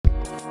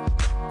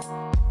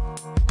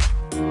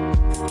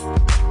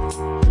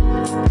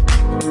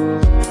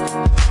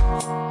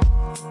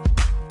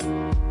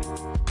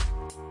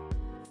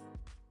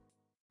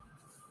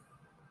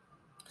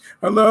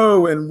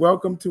Hello, and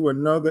welcome to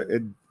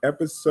another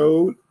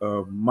episode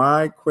of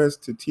My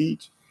Quest to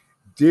Teach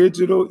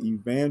Digital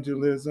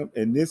Evangelism.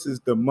 And this is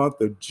the month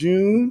of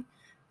June,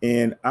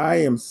 and I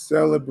am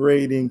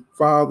celebrating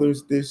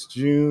Fathers this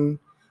June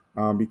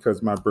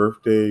because my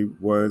birthday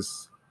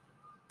was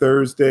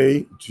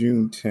Thursday,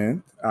 June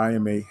 10th. I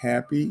am a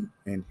happy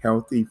and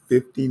healthy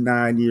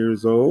 59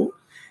 years old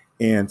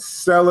and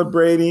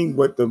celebrating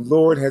what the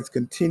Lord has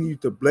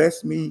continued to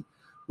bless me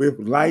with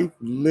life,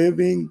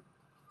 living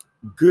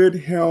good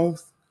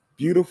health,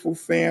 beautiful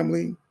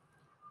family,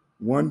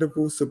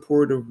 wonderful,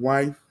 supportive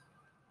wife.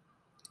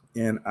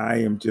 And I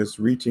am just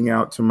reaching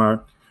out to my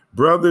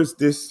brothers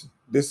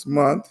this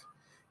month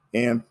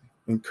and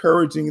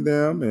encouraging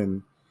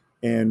them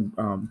and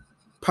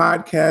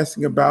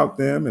podcasting about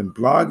them and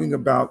blogging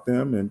about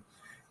them. And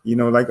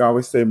like I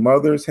always say,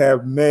 mothers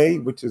have May,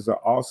 which is an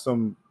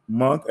awesome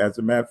month. As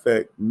a matter of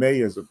fact, May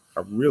is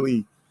a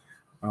really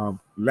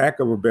lack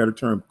of a better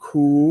term,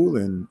 cool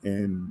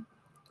and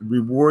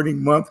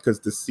rewarding month because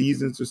the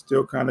seasons are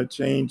still kind of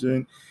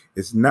changing.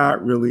 It's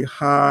not really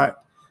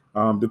hot.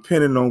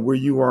 Depending on where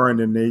you are in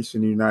the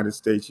nation, the United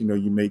States, you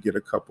may get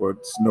a couple of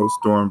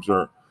snowstorms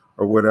or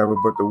whatever,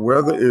 but the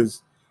weather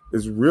is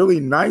really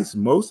nice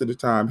most of the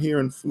time. Here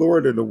in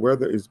Florida, the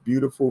weather is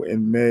beautiful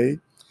in May,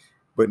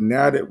 but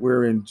now that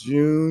we're in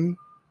June,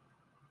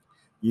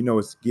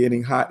 it's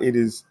getting hot. It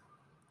is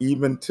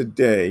even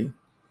today.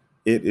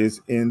 It is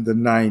in the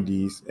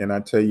 90s. And I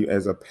tell you,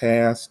 as a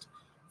past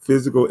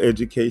physical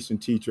education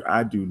teacher,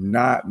 I do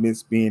not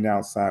miss being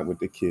outside with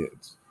the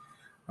kids.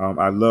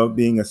 I love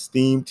being a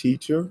STEAM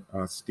teacher.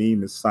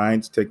 STEAM is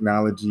science,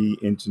 technology,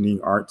 engineering,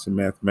 arts, and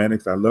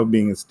mathematics. I love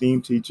being a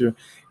STEAM teacher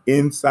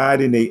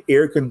inside in a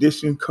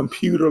air-conditioned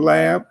computer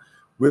lab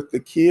with the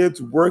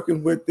kids,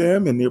 working with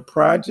them and their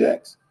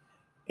projects.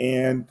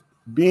 And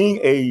being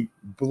a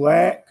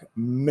Black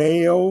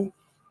male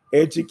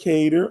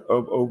educator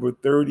of over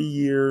 30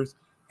 years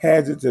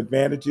has its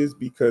advantages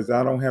because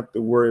I don't have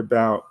to worry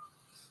about,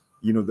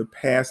 the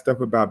past stuff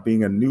about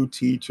being a new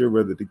teacher,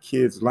 whether the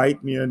kids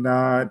like me or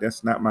not.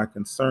 That's not my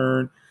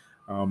concern.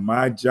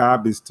 My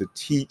job is to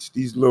teach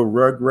these little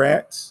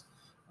rugrats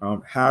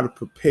how to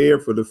prepare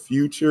for the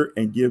future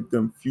and give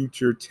them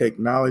future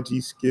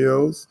technology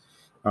skills.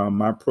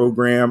 My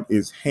program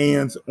is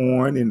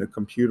hands-on in the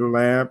computer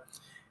lab.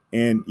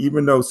 And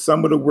even though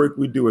some of the work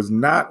we do is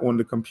not on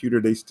the computer,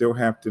 they still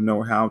have to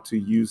know how to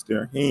use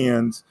their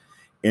hands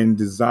in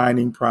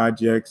designing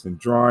projects and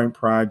drawing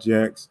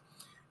projects,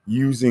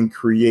 using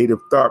creative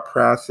thought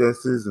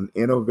processes and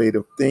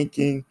innovative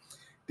thinking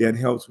that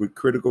helps with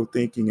critical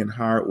thinking and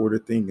higher order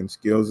thinking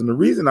skills. And the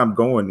reason I'm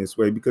going this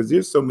way, because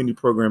there's so many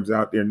programs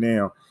out there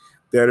now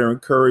that are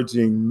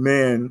encouraging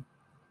men,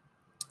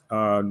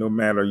 no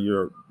matter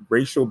your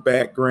racial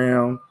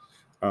background,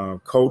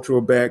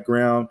 cultural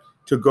background,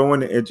 to go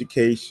into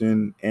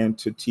education and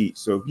to teach.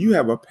 So if you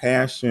have a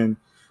passion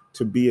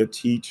to be a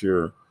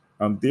teacher,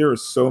 there are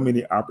so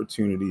many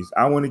opportunities.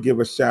 I want to give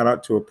a shout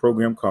out to a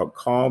program called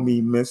Call Me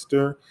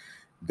Mister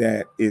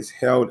that is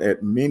held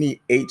at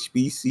many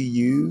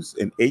HBCUs,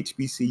 and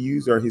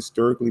HBCUs are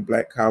historically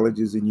Black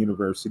colleges and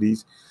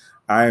universities.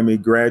 I am a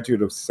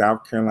graduate of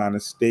South Carolina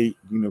State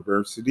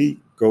University,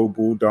 go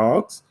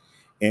Bulldogs,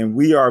 and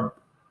we are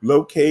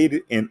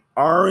located in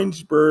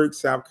Orangeburg,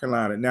 South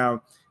Carolina.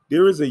 Now,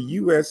 there is a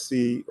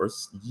USC or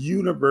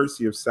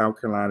University of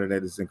South Carolina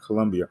that is in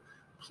Columbia.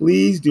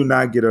 Please do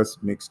not get us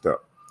mixed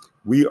up.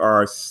 We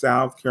are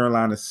South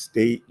Carolina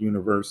State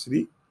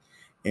University,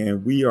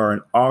 and we are an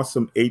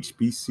awesome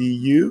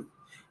HBCU.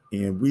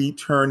 And we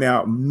turn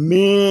out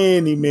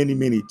many, many,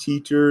 many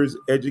teachers,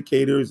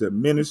 educators,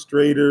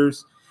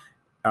 administrators.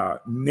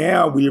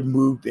 Now we have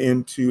moved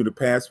into the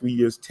past few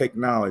years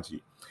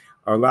technology.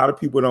 A lot of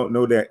people don't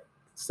know that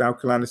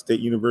South Carolina State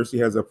University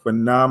has a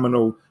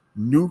phenomenal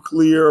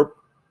nuclear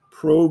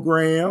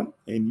program,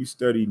 and you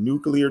study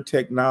nuclear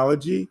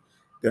technology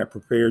that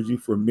prepares you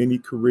for many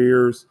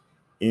careers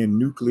in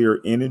nuclear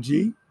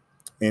energy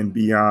and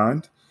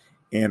beyond.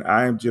 And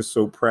I am just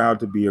so proud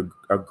to be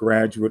a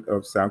graduate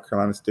of South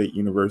Carolina State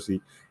University.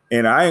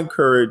 And I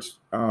encourage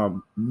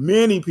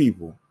many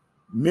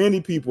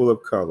people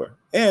of color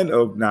and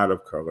of not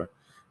of color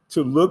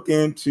to look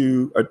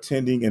into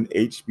attending an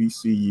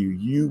HBCU.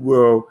 You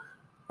will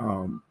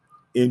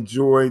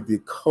enjoy the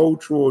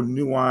cultural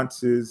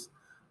nuances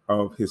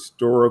of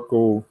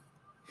historical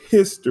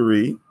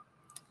history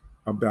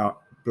about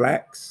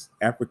Blacks,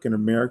 African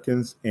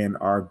Americans, and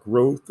our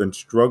growth and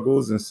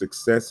struggles and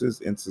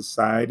successes in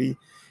society,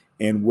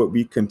 and what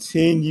we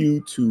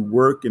continue to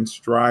work and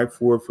strive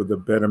for the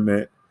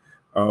betterment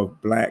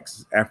of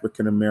Blacks,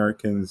 African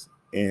Americans,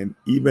 and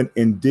even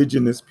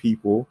indigenous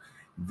people.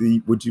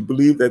 Would you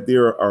believe that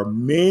there are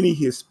many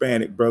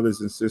Hispanic brothers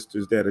and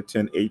sisters that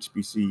attend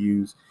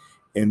HBCUs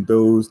and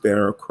those that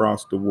are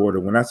across the water?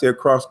 When I say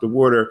across the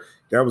water,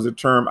 that was a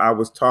term I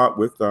was taught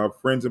with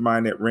friends of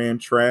mine that ran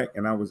track,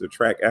 and I was a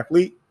track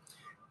athlete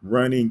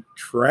running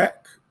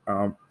track.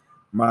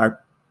 My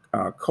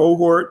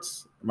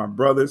cohorts, my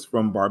brothers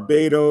from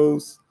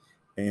Barbados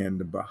and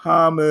the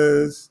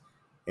Bahamas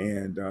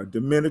and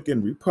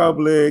Dominican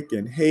Republic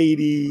and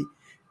Haiti.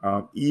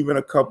 Even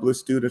a couple of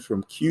students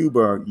from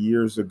Cuba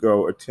years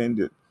ago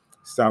attended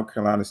South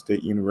Carolina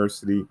State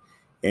University,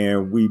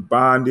 and we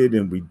bonded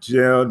and we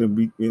gelled,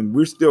 and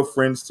we're still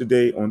friends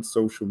today on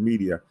social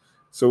media.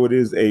 So it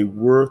is a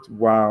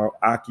worthwhile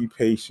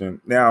occupation.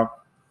 Now,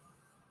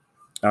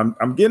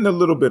 I'm getting a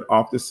little bit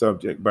off the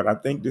subject, but I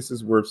think this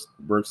is worth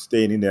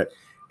stating that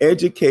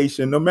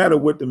education, no matter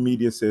what the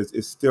media says,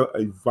 is still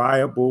a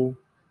viable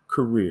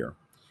career.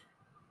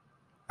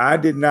 I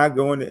did not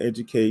go into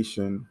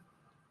education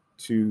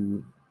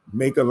to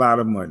make a lot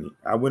of money.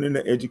 I went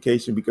into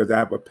education because I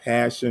have a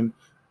passion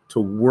to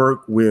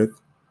work with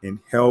and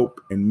help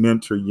and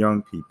mentor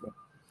young people.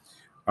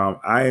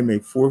 I am a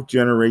fourth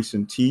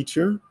generation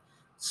teacher.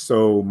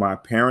 So my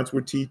parents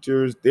were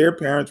teachers, their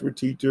parents were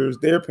teachers,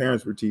 their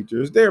parents were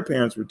teachers, their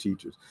parents were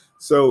teachers.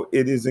 So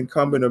it is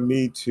incumbent on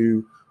me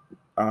to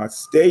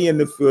stay in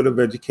the field of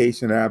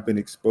education that I've been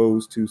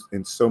exposed to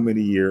in so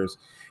many years.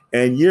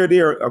 And yeah,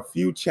 there are a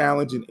few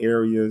challenging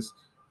areas,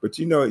 but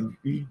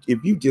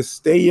if you just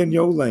stay in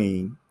your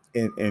lane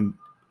and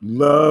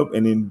love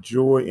and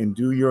enjoy and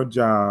do your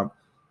job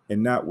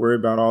and not worry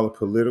about all the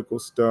political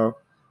stuff,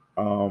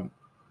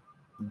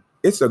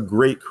 it's a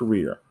great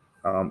career.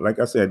 Like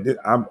I said,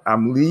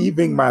 I'm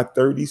leaving my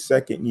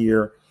 32nd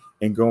year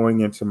and going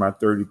into my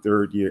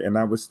 33rd year. And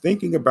I was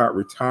thinking about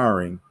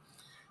retiring.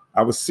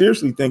 I was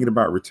seriously thinking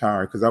about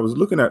retiring because I was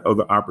looking at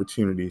other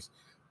opportunities,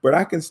 but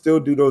I can still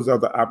do those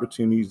other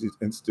opportunities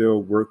and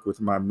still work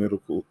with my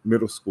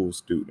middle school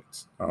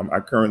students. I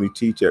currently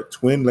teach at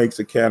Twin Lakes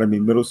Academy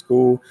Middle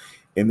School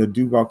in the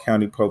Duval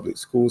County Public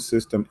School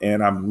System,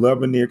 and I'm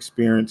loving the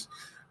experience.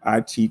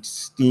 I teach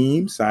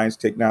STEAM, science,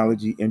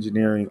 technology,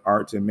 engineering,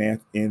 arts, and math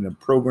in a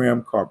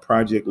program called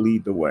Project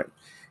Lead the Way.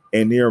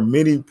 And there are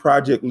many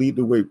Project Lead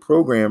the Way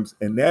programs,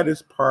 and that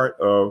is part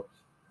of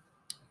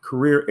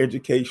career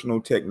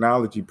educational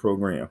technology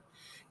program.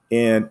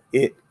 And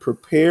it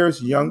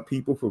prepares young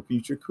people for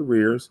future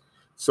careers.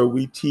 So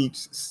we teach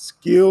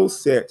skill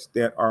sets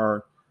that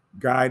are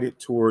guided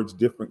towards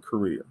different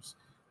careers.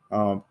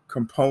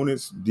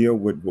 Components deal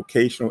with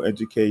vocational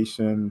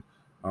education,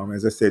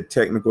 as I said,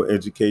 technical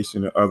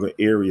education and other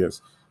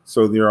areas.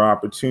 So there are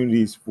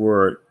opportunities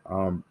for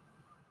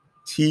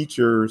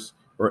teachers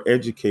or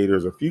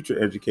educators or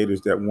future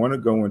educators that want to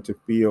go into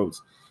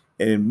fields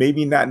and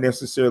maybe not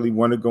necessarily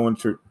want to go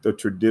into the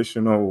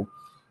traditional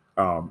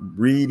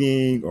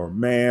reading or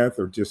math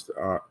or just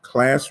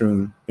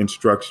classroom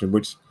instruction,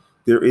 which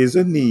there is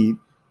a need,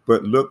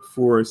 but look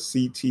for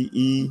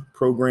CTE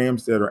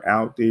programs that are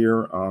out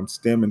there,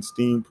 STEM and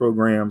STEAM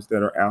programs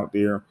that are out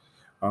there.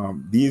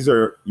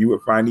 You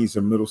would find these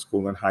in middle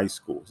school and high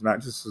schools, not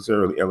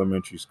necessarily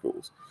elementary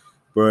schools.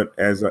 But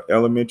as an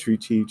elementary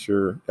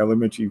teacher,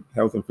 elementary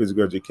health and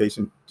physical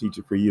education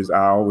teacher for years,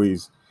 I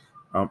always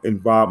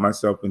involved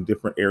myself in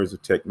different areas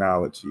of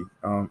technology.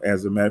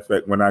 As a matter of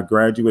fact, when I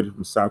graduated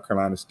from South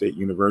Carolina State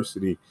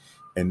University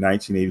in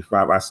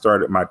 1985, I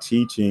started my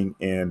teaching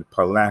in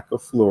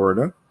Palaca,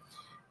 Florida.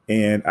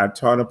 And I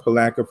taught in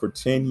Palaca for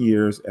 10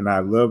 years, and I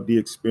loved the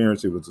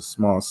experience. It was a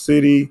small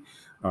city.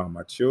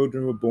 My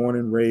children were born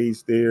and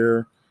raised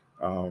there.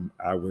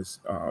 I was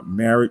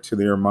married to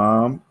their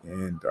mom,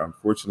 and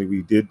unfortunately,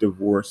 we did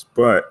divorce,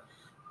 but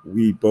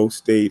we both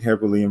stayed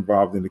heavily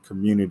involved in the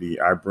community.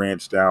 I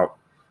branched out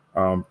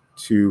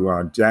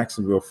to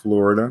Jacksonville,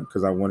 Florida,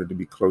 because I wanted to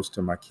be close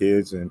to my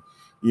kids. And,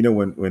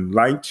 when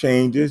life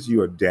changes,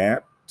 you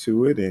adapt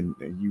to it and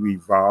you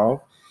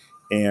evolve.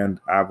 And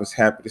I was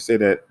happy to say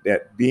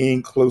that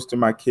being close to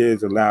my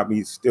kids allowed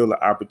me still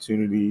the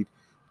opportunity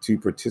to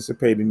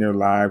participate in their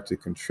lives, to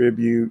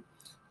contribute,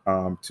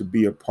 to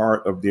be a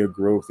part of their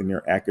growth in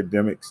their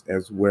academics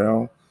as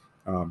well.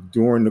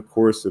 During the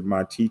course of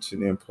my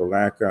teaching in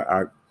Palaca,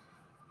 I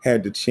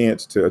had the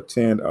chance to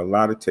attend a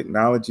lot of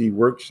technology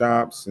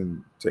workshops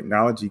and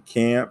technology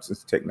camps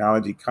and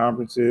technology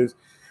conferences.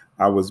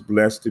 I was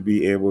blessed to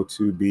be able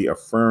to be a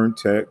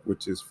FernTech,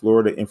 which is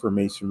Florida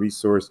Information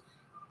Resource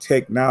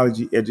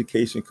Technology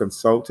Education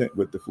Consultant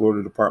with the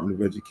Florida Department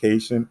of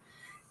Education,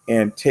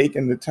 and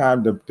taking the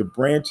time to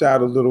branch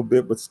out a little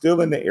bit, but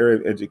still in the area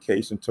of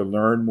education to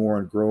learn more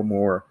and grow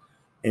more,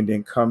 and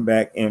then come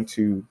back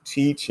into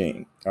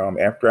teaching.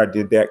 After I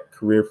did that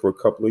career for a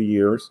couple of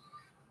years,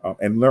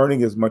 and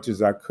learning as much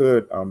as I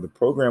could, the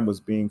program was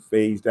being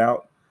phased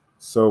out.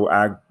 So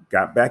I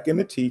got back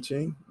into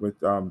teaching with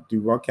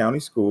Duval County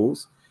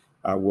Schools.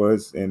 I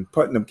was in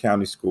Putnam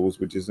County Schools,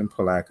 which is in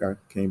Palaca.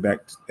 Came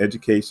back to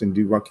education,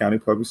 Duval County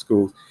Public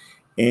Schools,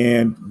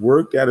 and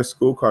worked at a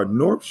school called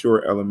North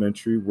Shore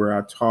Elementary, where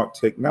I taught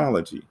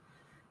technology.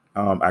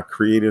 I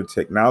created a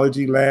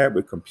technology lab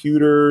with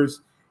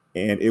computers,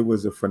 and it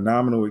was a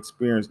phenomenal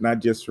experience, not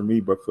just for me,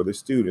 but for the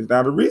students.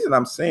 Now, the reason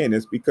I'm saying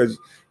this because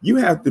you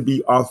have to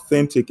be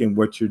authentic in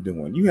what you're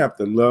doing. You have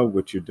to love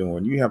what you're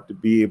doing. You have to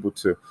be able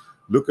to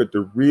look at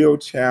the real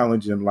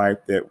challenge in life,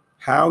 that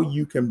how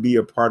you can be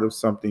a part of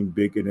something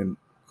bigger than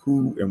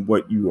who and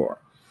what you are.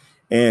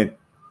 And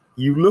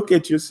you look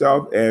at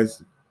yourself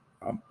as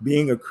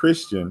being a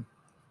Christian.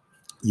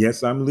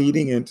 Yes, I'm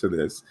leading into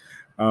this.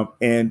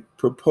 And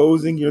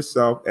proposing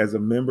yourself as a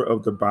member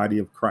of the body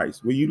of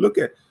Christ. When you look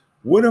at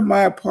what am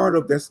I a part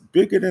of that's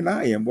bigger than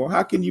I am? Well,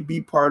 how can you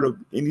be part of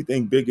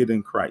anything bigger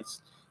than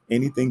Christ,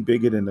 anything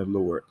bigger than the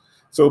Lord?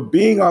 So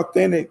being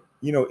authentic,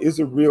 is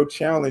a real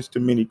challenge to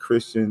many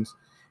Christians.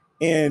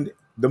 And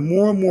the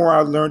more and more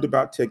I learned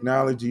about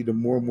technology, the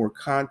more and more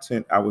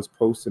content I was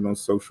posting on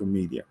social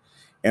media.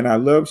 And I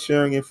love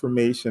sharing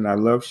information. I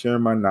love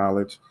sharing my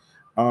knowledge.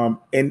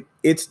 And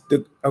it's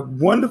a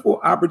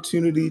wonderful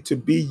opportunity to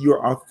be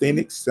your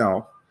authentic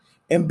self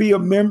and be a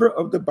member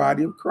of the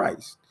body of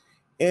Christ.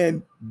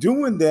 And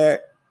doing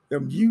that,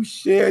 you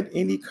shed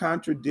any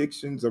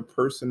contradictions of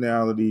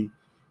personality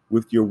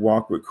with your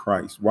walk with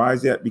Christ. Why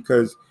is that?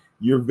 Because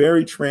you're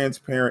very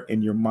transparent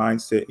in your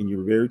mindset and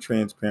you're very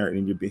transparent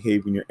in your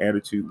behavior and your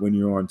attitude when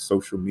you're on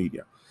social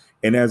media.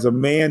 And as a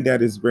man,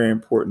 that is very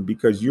important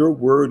because your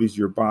word is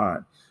your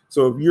bond.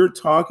 So if you're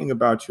talking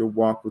about your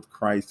walk with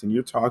Christ and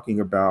you're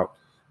talking about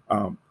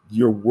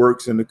your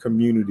works in the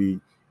community,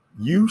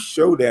 you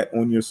show that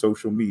on your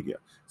social media.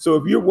 So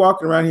if you're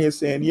walking around here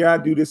saying, yeah, I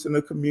do this in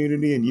the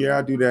community and yeah,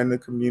 I do that in the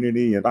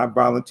community and I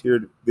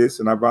volunteered this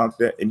and I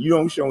volunteered that, and you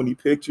don't show any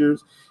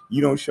pictures, you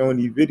don't show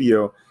any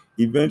video,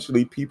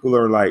 eventually people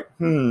are like,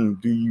 do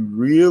you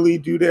really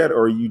do that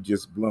or are you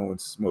just blowing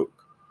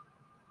smoke?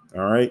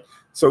 All right.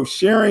 So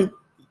sharing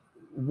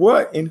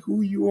what and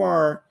who you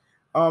are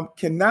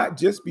cannot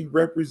just be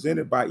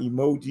represented by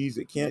emojis.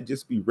 It can't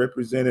just be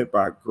represented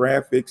by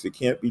graphics. It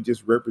can't be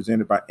just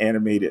represented by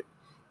animated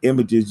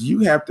images.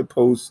 You have to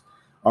post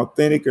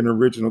authentic and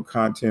original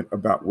content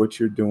about what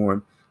you're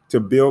doing to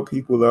build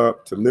people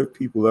up, to lift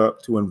people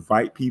up, to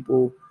invite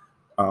people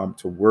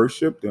to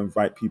worship, to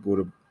invite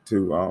people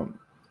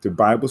to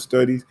Bible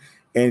studies.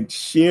 And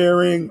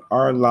sharing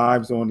our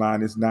lives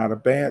online is not a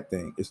bad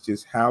thing. It's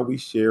just how we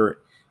share it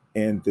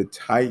and the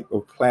type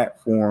of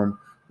platform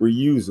we're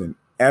using.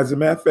 As a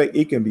matter of fact,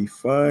 it can be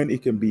fun,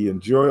 it can be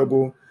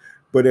enjoyable,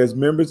 but as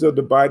members of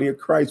the body of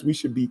Christ, we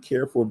should be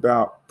careful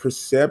about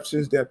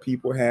perceptions that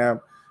people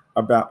have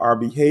about our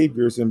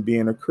behaviors and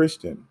being a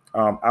Christian.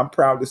 I'm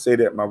proud to say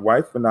that my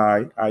wife and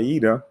I,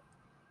 Aida,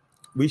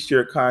 we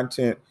share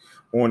content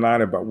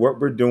online about what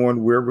we're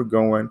doing, where we're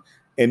going.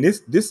 And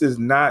this is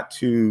not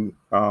to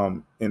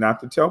and I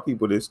have to tell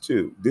people this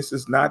too. This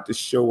is not to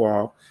show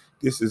off.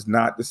 This is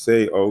not to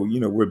say, oh,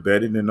 we're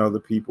better than other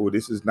people.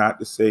 This is not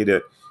to say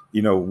that,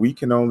 we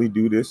can only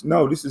do this.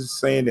 No, this is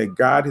saying that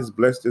God has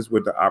blessed us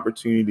with the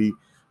opportunity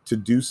to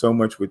do so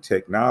much with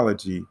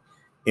technology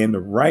in the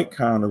right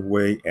kind of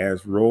way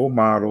as role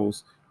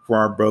models for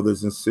our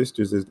brothers and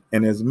sisters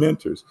and as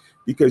mentors.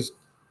 Because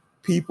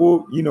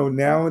people,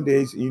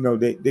 nowadays,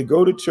 they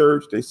go to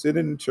church, they sit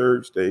in the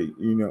church, they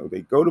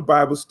go to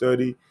Bible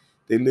study,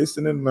 they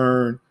listen and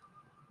learn.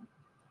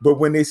 But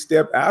when they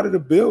step out of the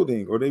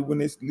building or when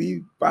they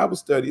leave Bible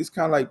study, it's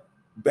kind of like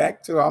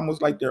back to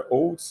almost like their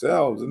old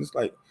selves. And it's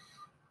like,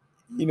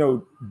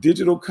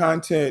 digital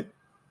content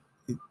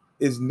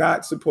is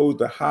not supposed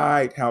to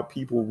hide how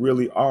people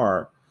really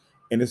are.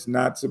 And it's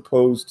not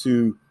supposed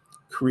to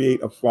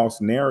create a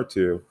false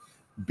narrative.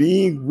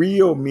 Being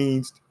real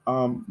means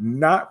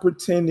not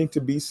pretending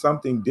to be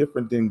something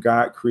different than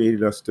God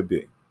created us to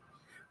be.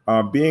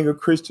 Being a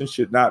Christian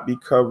should not be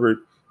covered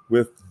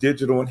with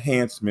digital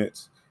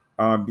enhancements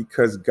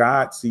because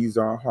God sees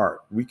our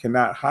heart. We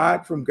cannot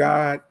hide from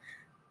God,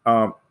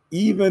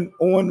 even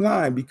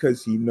online,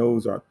 because He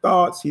knows our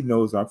thoughts, He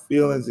knows our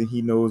feelings, and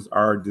He knows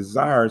our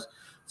desires.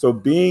 So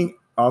being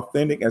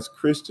authentic as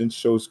Christians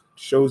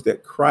shows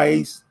that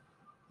Christ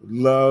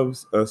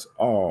loves us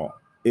all.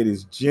 It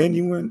is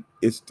genuine,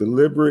 it's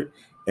deliberate,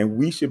 and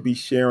we should be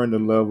sharing the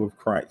love of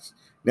Christ.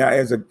 Now,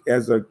 as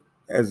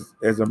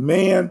a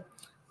man,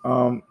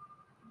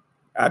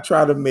 I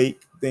try to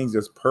make things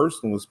as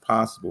personal as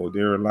possible.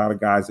 There are a lot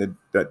of guys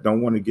that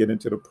don't want to get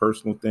into the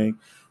personal thing.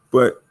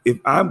 But if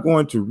I'm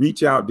going to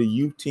reach out to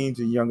youth, teens,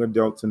 and young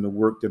adults in the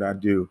work that I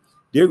do,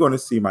 they're going to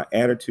see my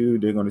attitude.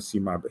 They're going to see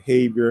my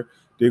behavior.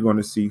 They're going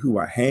to see who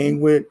I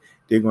hang with.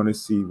 They're going to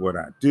see what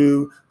I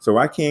do. So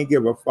I can't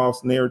give a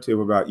false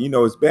narrative about,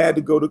 it's bad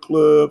to go to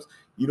clubs.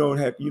 You don't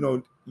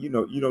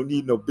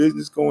need no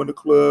business going to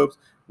clubs.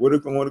 What are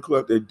going to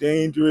clubs? They're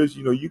dangerous.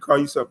 You call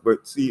yourself.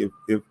 But see,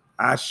 if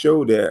I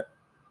show that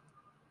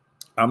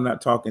I'm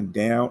not talking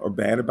down or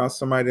bad about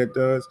somebody that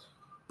does,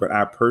 but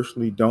I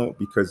personally don't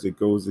because it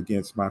goes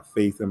against my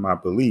faith and my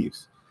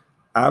beliefs.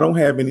 I don't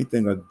have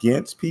anything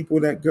against people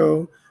that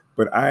go,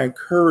 but I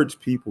encourage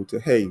people to,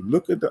 hey,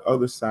 look at the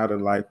other side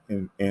of life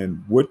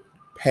and what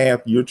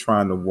path you're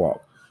trying to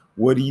walk.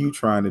 What are you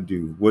trying to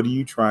do? What are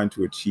you trying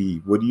to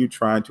achieve? What are you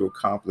trying to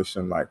accomplish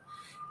in life?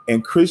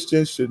 And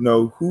Christians should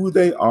know who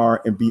they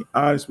are and be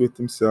honest with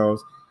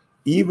themselves,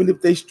 even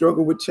if they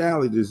struggle with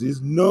challenges.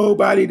 There's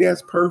nobody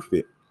that's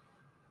perfect.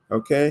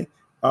 Okay.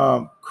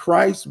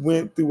 Christ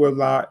went through a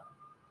lot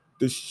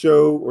to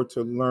show or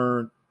to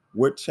learn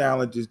what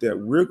challenges that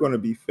we're going to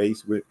be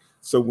faced with.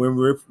 So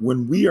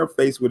when we are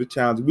faced with a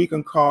challenge, we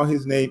can call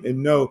His name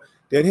and know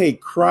that, hey,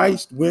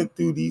 Christ went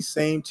through these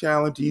same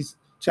challenges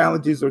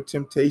challenges or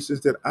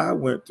temptations that I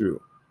went through.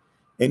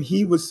 And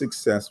he was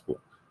successful.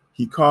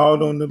 He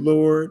called on the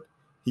Lord.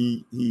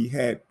 He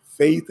had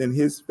faith in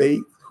his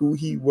faith, who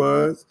he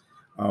was,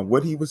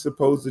 what he was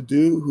supposed to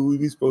do, who he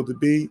was supposed to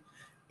be.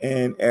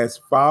 And as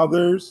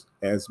fathers,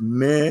 as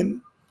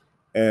men,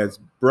 as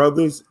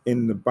brothers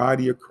in the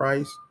body of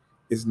Christ,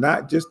 it's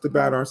not just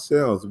about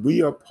ourselves.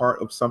 We are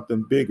part of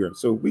something bigger.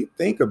 So we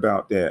think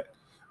about that.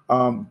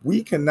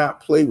 We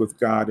cannot play with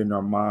God in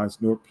our minds,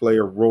 nor play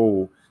a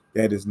role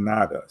that is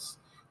not us.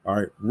 All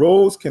right.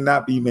 Roles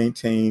cannot be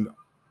maintained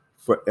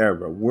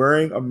forever.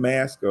 Wearing a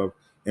mask of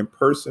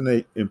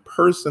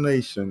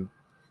impersonation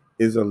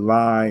is a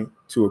lie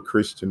to a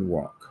Christian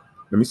walk.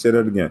 Let me say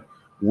that again.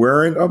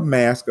 Wearing a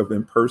mask of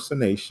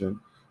impersonation,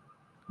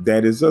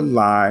 that is a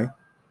lie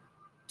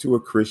to a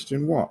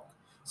Christian walk.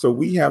 So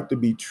we have to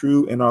be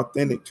true and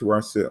authentic to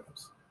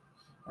ourselves.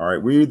 All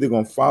right. We're either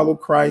going to follow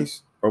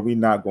Christ or we're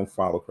not going to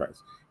follow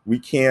Christ. We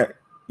can't,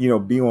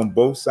 be on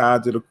both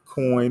sides of the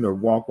coin or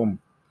walk on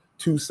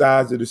two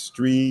sides of the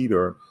street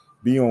or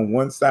be on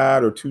one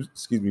side or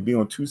be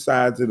on two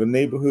sides of the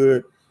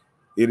neighborhood.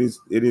 It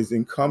is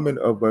incumbent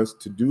of us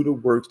to do the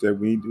works that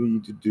we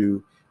need to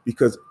do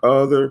because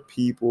other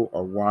people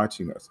are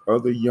watching us.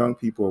 Other young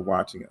people are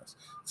watching us.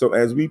 So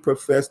as we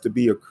profess to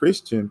be a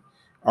Christian,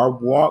 our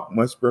walk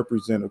must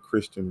represent a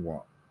Christian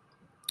walk.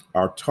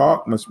 Our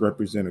talk must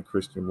represent a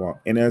Christian walk.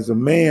 And as a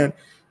man,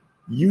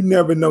 you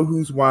never know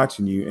who's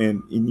watching you.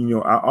 And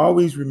I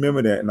always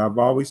remember that. And I've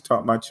always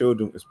taught my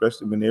children,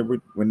 especially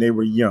when they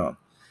were young.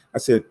 I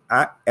said,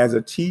 as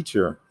a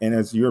teacher and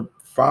as your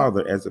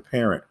father, as a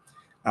parent,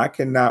 I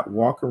cannot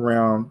walk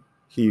around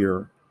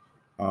here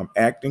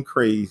acting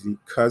crazy,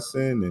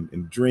 cussing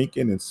and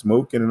drinking and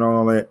smoking and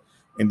all that,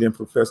 and then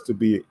profess to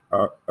be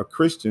a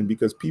Christian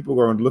because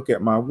people are going to look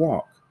at my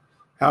walk.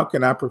 How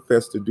can I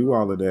profess to do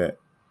all of that,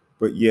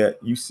 but yet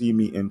you see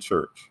me in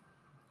church?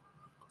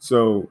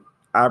 So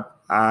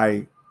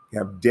I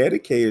have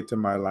dedicated to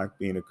my life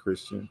being a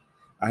Christian.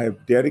 I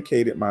have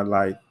dedicated my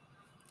life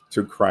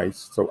to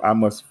Christ. So I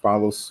must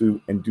follow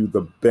suit and do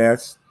the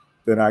best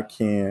that I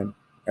can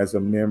as a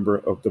member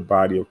of the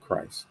body of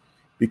Christ,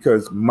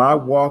 because my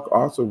walk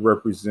also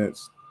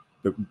represents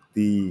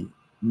the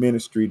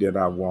ministry that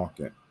I walk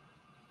in.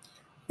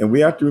 And we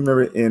have to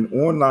remember, in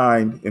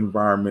online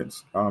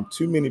environments,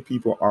 too many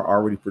people are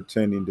already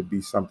pretending to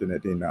be something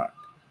that they're not.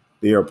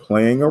 They are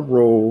playing a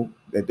role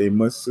that they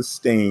must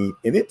sustain,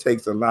 and it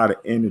takes a lot of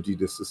energy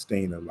to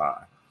sustain a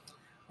lie.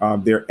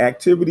 Their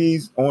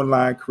activities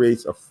online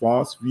creates a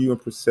false view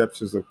and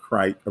perceptions of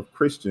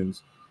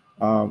Christians,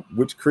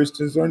 which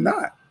Christians are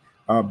not.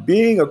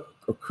 Being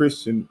a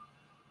Christian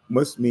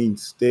must mean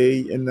stay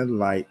in the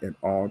light at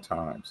all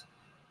times.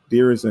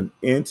 There is an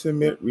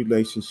intimate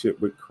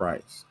relationship with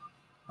Christ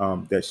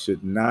that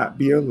should not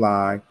be a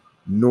lie,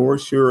 nor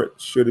should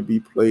it be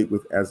played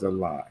with as a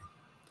lie.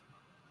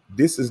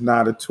 This is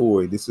not a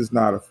toy. This is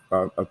not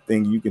a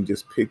thing you can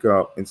just pick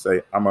up and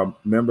say, I'm a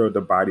member of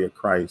the body of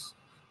Christ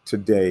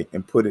today,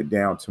 and put it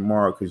down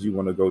tomorrow because you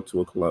want to go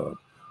to a club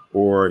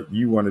or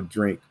you want to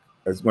drink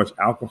as much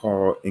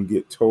alcohol and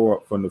get tore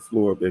up from the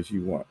floor up as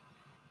you want.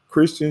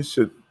 Christians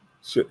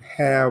should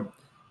have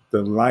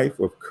the life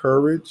of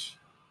courage,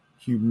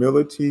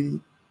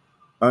 humility,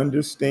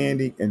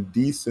 understanding, and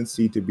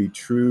decency to be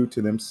true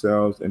to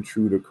themselves and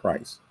true to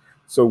Christ.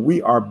 So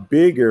we are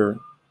bigger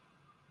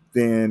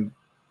than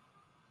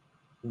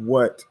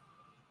what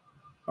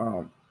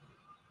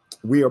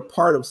we are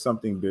part of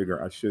something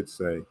bigger, I should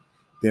say,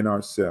 than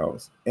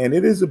ourselves. And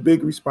it is a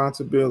big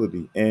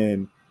responsibility.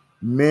 And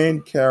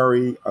men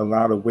carry a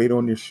lot of weight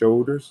on their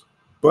shoulders.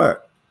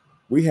 But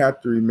we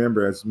have to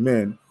remember, as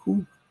men,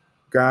 who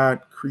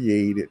God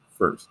created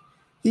first.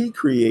 He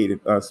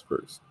created us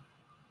first.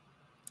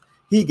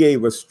 He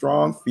gave us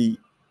strong feet.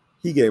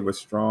 He gave us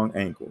strong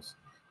ankles.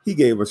 He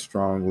gave us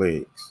strong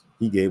legs.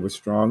 He gave us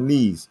strong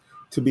knees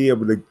to be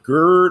able to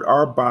gird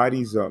our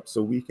bodies up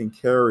so we can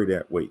carry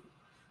that weight.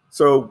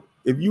 So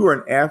if you were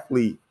an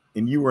athlete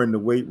and you were in the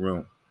weight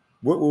room,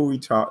 what were we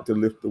taught to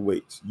lift the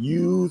weights?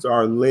 Use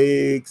our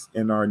legs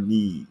and our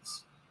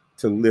knees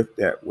to lift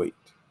that weight.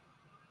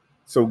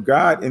 So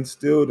God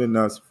instilled in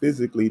us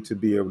physically to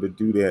be able to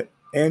do that,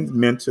 and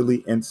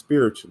mentally and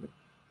spiritually.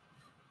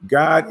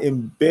 God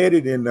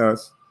embedded in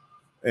us,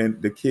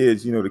 and the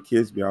kids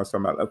be always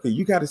talking about, okay,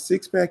 you got a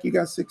 6-pack, you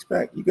got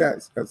 6-pack, you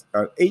got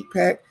an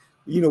 8-pack,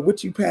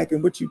 what you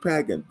packing. But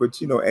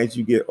as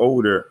you get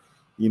older,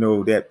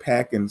 that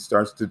packing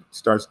starts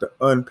to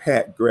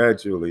unpack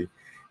gradually.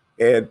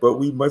 But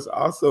we must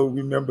also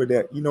remember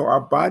that,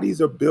 our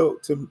bodies are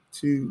built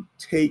to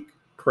take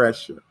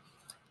pressure.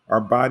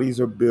 Our bodies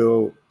are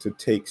built to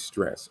take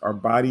stress. Our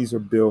bodies are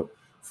built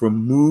for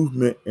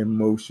movement and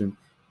motion,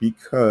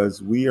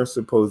 because we are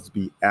supposed to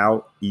be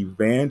out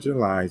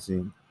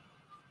evangelizing,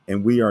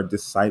 and we are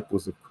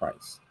disciples of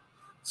Christ.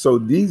 So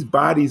these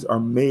bodies are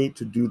made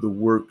to do the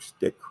works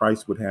that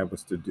Christ would have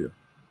us to do.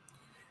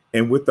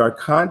 And with our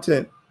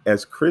content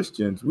as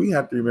Christians, we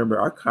have to remember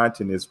our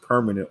content is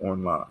permanent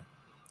online.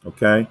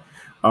 Okay.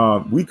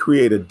 We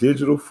create a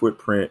digital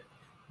footprint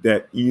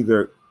that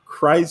either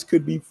Christ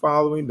could be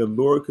following, the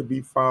Lord could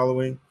be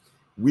following.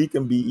 We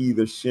can be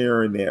either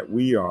sharing that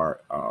we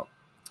are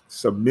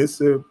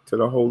submissive to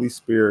the Holy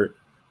Spirit,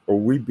 or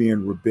we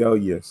being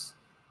rebellious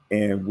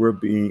and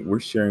we're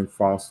sharing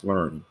false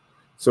learning.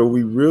 So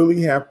we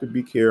really have to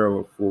be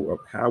careful of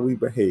how we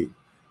behave.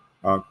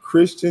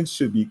 Christians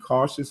should be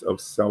cautious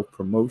of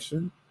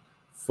self-promotion,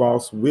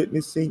 false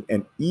witnessing,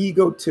 and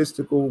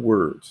egotistical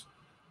words.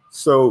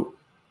 So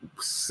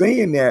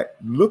saying that,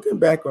 looking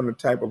back on the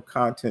type of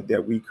content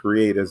that we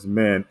create as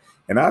men,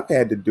 and I've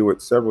had to do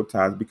it several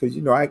times because,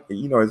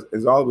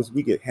 as always,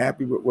 we get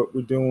happy with what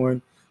we're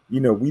doing.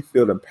 We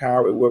feel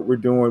empowered with what we're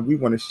doing. We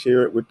want to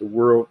share it with the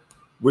world,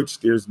 which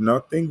there's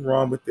nothing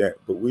wrong with that,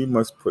 but we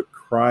must put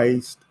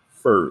Christ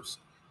first,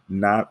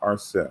 not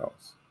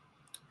ourselves.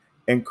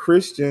 And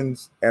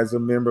Christians, as a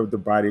member of the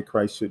body of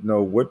Christ, should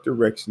know what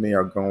direction they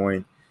are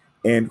going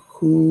and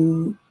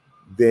who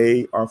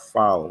they are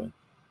following.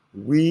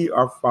 We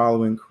are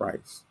following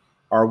Christ.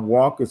 Our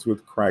walk is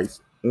with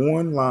Christ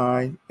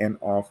online and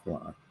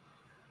offline.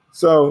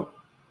 So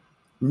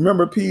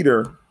remember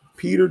Peter.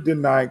 Peter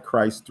denied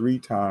Christ 3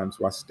 times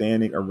while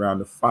standing around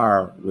the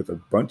fire with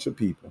a bunch of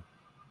people.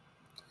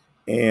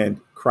 And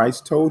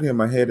Christ told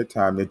him ahead of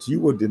time that you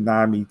will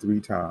deny me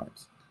 3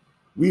 times.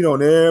 We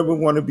don't ever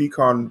want to be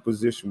caught in a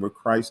position where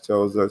Christ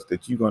tells us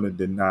that you're going to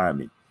deny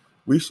me.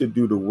 We should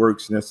do the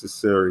works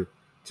necessary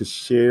to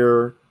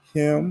share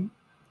him,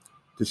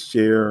 to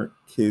share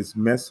his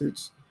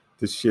message,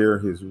 to share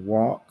his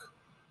walk,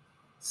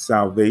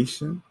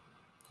 salvation.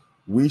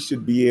 We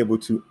should be able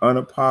to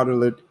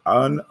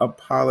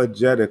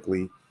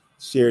unapologetically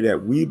share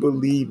that we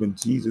believe in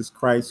Jesus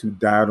Christ, who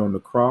died on the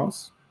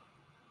cross.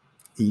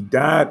 He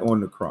died on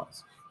the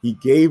cross. He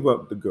gave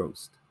up the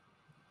ghost.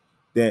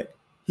 That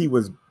he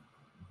was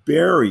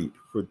buried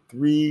for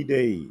 3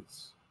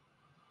 days,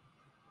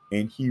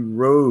 and he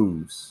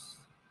rose.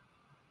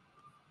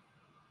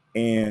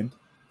 And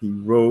he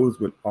rose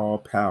with all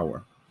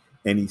power,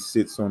 and he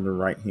sits on the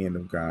right hand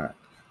of God.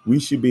 We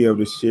should be able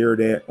to share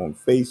that on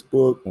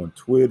Facebook, on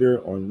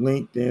Twitter, on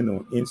LinkedIn,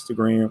 on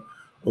Instagram,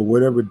 or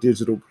whatever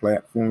digital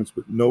platforms,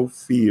 with no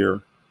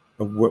fear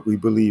of what we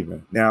believe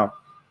in. Now,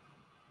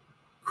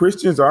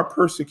 Christians are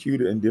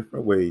persecuted in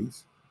different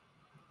ways,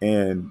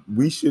 and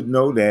we should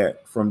know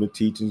that from the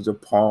teachings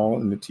of Paul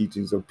and the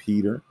teachings of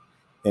Peter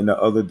and the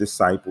other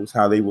disciples,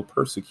 how they were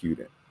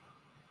persecuted.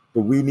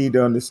 But we need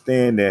to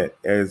understand that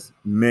as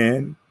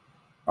men,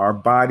 our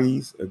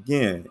bodies,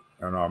 again,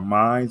 and our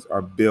minds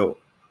are built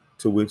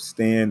to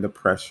withstand the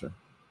pressure.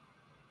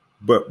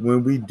 But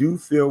when we do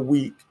feel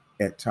weak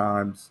at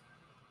times,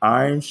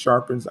 iron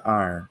sharpens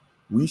iron.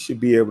 We should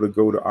be able to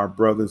go to our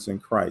brothers in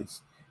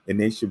Christ, and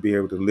they should be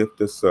able to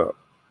lift us up,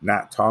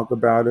 not talk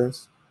about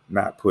us,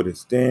 not put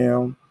us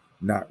down,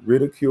 not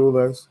ridicule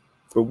us.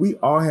 But we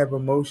all have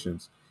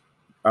emotions.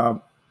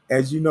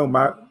 As you know,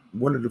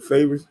 one of the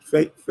favorite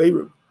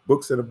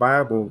books of the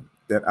Bible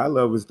that I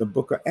love is the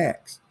book of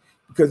Acts,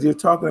 because you're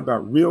talking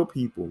about real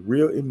people,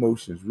 real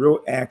emotions,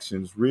 real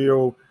actions,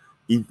 real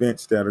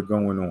events that are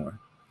going on.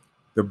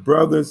 The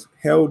brothers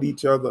held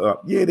each other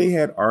up. Yeah, they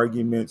had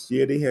arguments.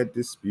 Yeah, they had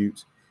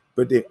disputes,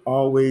 but they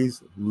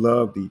always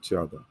loved each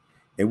other.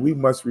 And we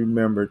must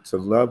remember to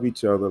love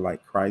each other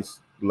like Christ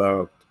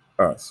loved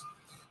us.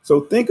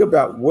 So think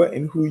about what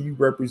and who you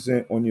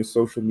represent on your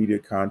social media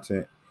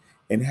content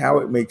and how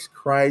it makes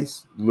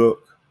Christ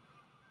look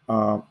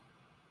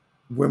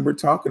when we're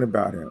talking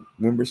about him,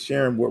 when we're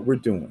sharing what we're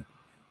doing.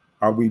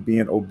 Are we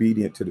being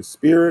obedient to the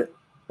Spirit,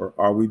 or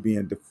are we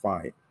being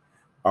defiant?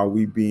 Are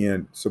we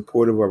being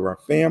supportive of our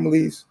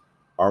families?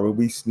 Or are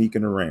we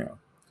sneaking around?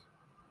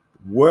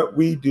 What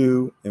we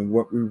do and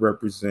what we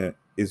represent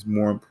is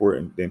more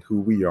important than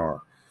who we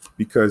are,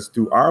 because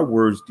through our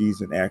words,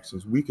 deeds, and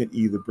actions, we can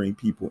either bring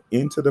people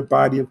into the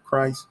body of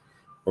Christ,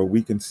 or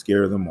we can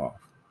scare them off.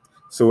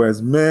 So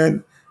as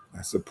men,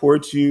 I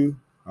support you.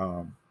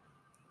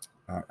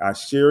 I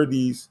share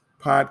these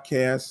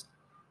podcasts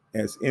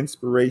as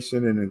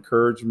inspiration and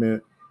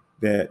encouragement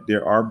that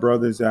there are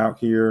brothers out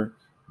here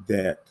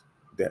that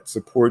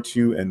support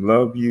you and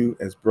love you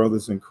as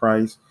brothers in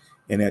Christ,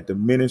 and that the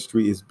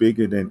ministry is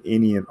bigger than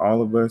any and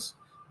all of us.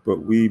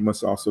 But we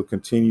must also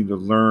continue to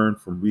learn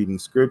from reading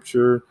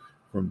scripture,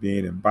 from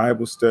being in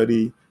Bible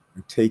study,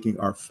 and taking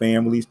our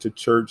families to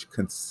church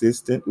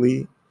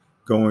consistently,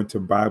 going to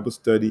Bible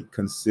study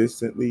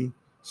consistently,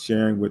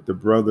 sharing with the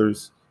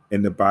brothers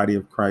in the body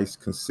of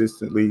Christ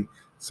consistently,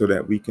 so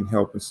that we can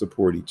help and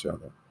support each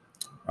other.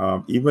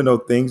 Even though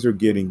things are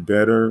getting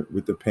better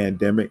with the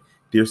pandemic,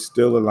 there's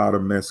still a lot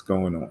of mess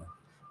going on.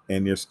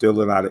 And there's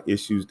still a lot of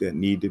issues that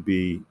need to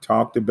be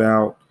talked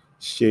about,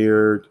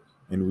 shared,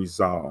 and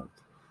resolved.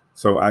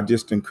 So I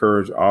just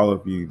encourage all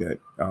of you that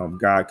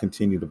God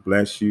continue to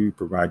bless you,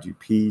 provide you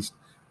peace,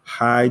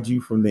 hide you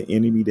from the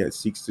enemy that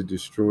seeks to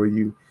destroy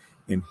you,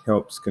 and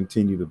helps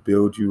continue to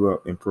build you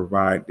up and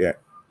provide that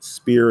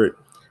spirit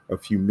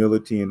of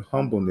humility and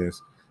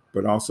humbleness,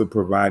 but also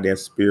provide that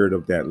spirit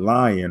of that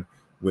lion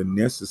when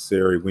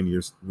necessary, when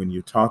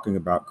you're talking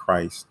about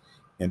Christ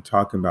and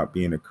talking about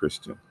being a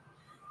Christian.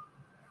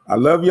 I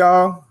love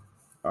y'all.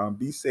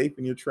 Be safe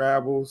in your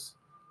travels.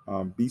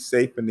 Be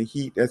safe in the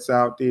heat that's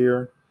out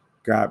there.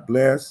 God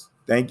bless.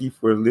 Thank you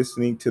for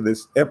listening to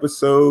this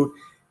episode.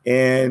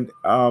 And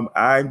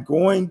I'm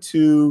going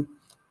to,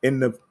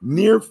 in the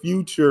near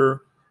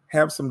future,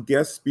 have some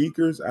guest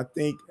speakers. I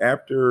think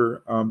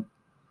after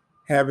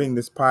having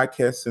this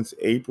podcast since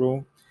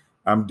April,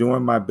 I'm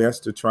doing my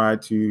best to try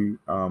to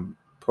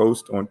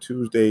post on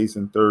Tuesdays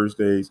and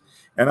Thursdays.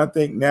 And I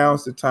think now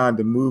is the time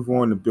to move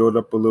on and build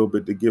up a little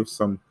bit, to give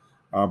some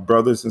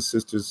brothers and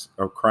sisters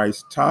of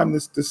Christ time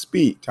to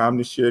speak, time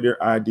to share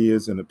their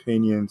ideas and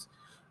opinions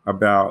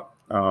about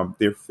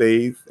their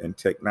faith and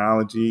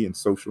technology and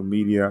social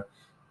media,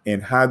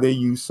 and how they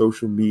use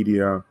social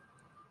media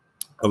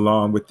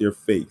along with their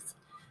faith.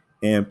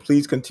 And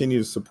please continue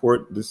to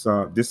support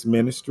this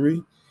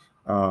ministry.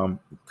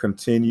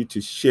 Continue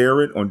to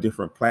share it on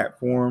different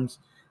platforms,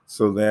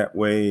 so that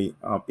way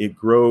it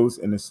grows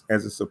and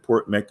as a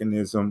support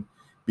mechanism,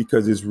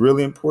 because it's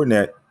really important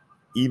that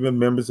even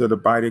members of the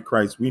body of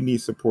Christ, we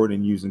need support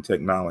in using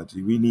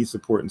technology. We need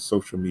support in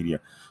social media,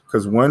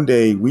 because one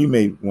day we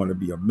may want to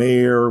be a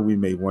mayor, we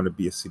may want to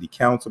be a city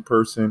council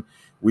person,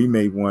 we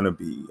may want to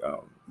be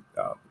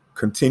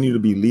continue to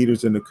be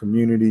leaders in the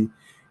community.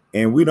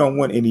 And we don't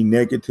want any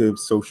negative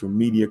social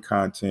media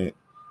content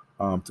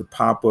to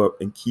pop up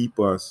and keep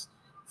us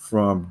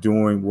from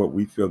doing what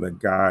we feel that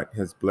God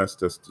has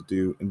blessed us to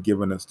do and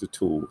given us the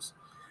tools.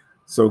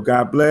 So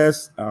God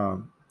bless.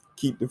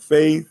 Keep the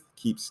faith.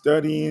 Keep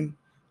studying.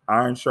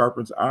 Iron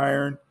sharpens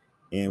iron.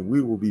 And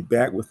we will be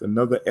back with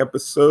another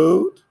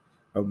episode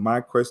of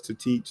My Quest to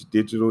Teach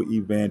Digital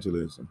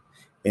Evangelism.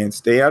 And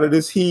stay out of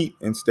this heat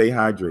and stay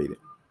hydrated.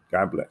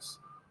 God bless.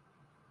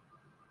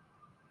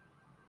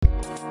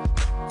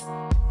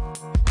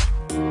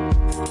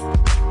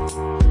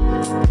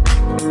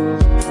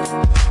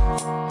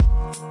 Thank you.